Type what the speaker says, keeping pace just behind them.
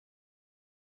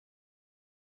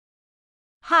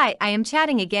Hi, I am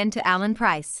chatting again to Alan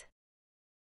Price.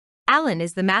 Alan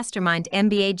is the mastermind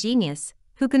MBA genius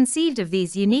who conceived of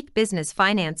these unique business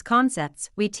finance concepts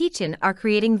we teach in our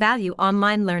Creating Value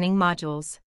online learning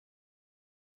modules.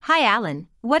 Hi Alan,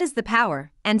 what is the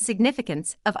power and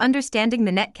significance of understanding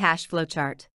the net cash flow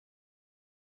chart?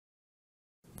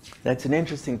 That's an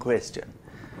interesting question.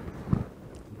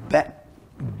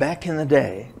 Back in the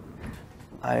day,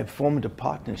 I formed a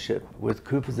partnership with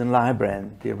Coopers &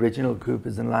 Lybrand, the original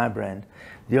Coopers & Lybrand,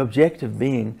 the objective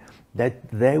being that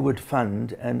they would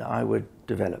fund and I would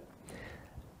develop.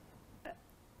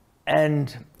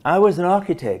 And I was an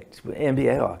architect,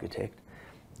 MBA architect,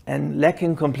 and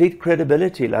lacking complete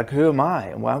credibility, like who am I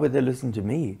and why would they listen to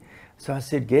me? So I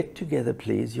said, get together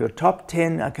please, your top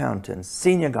 10 accountants,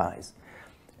 senior guys,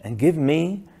 and give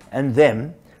me and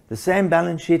them the same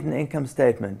balance sheet and income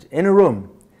statement in a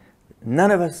room.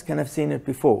 None of us can have seen it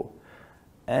before.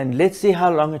 And let's see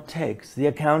how long it takes the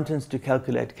accountants to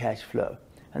calculate cash flow.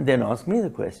 And then ask me the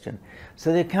question.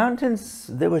 So the accountants,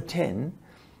 there were 10.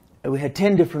 We had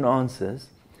 10 different answers.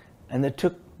 And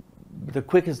the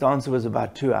quickest answer was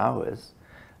about 2 hours.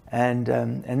 And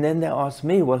then they asked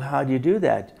me, well, how do you do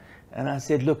that? And I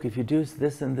said, look, if you do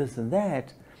this and this and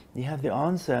that, you have the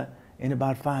answer in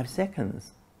about 5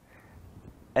 seconds.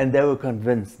 And they were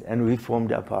convinced, and we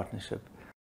formed our partnership.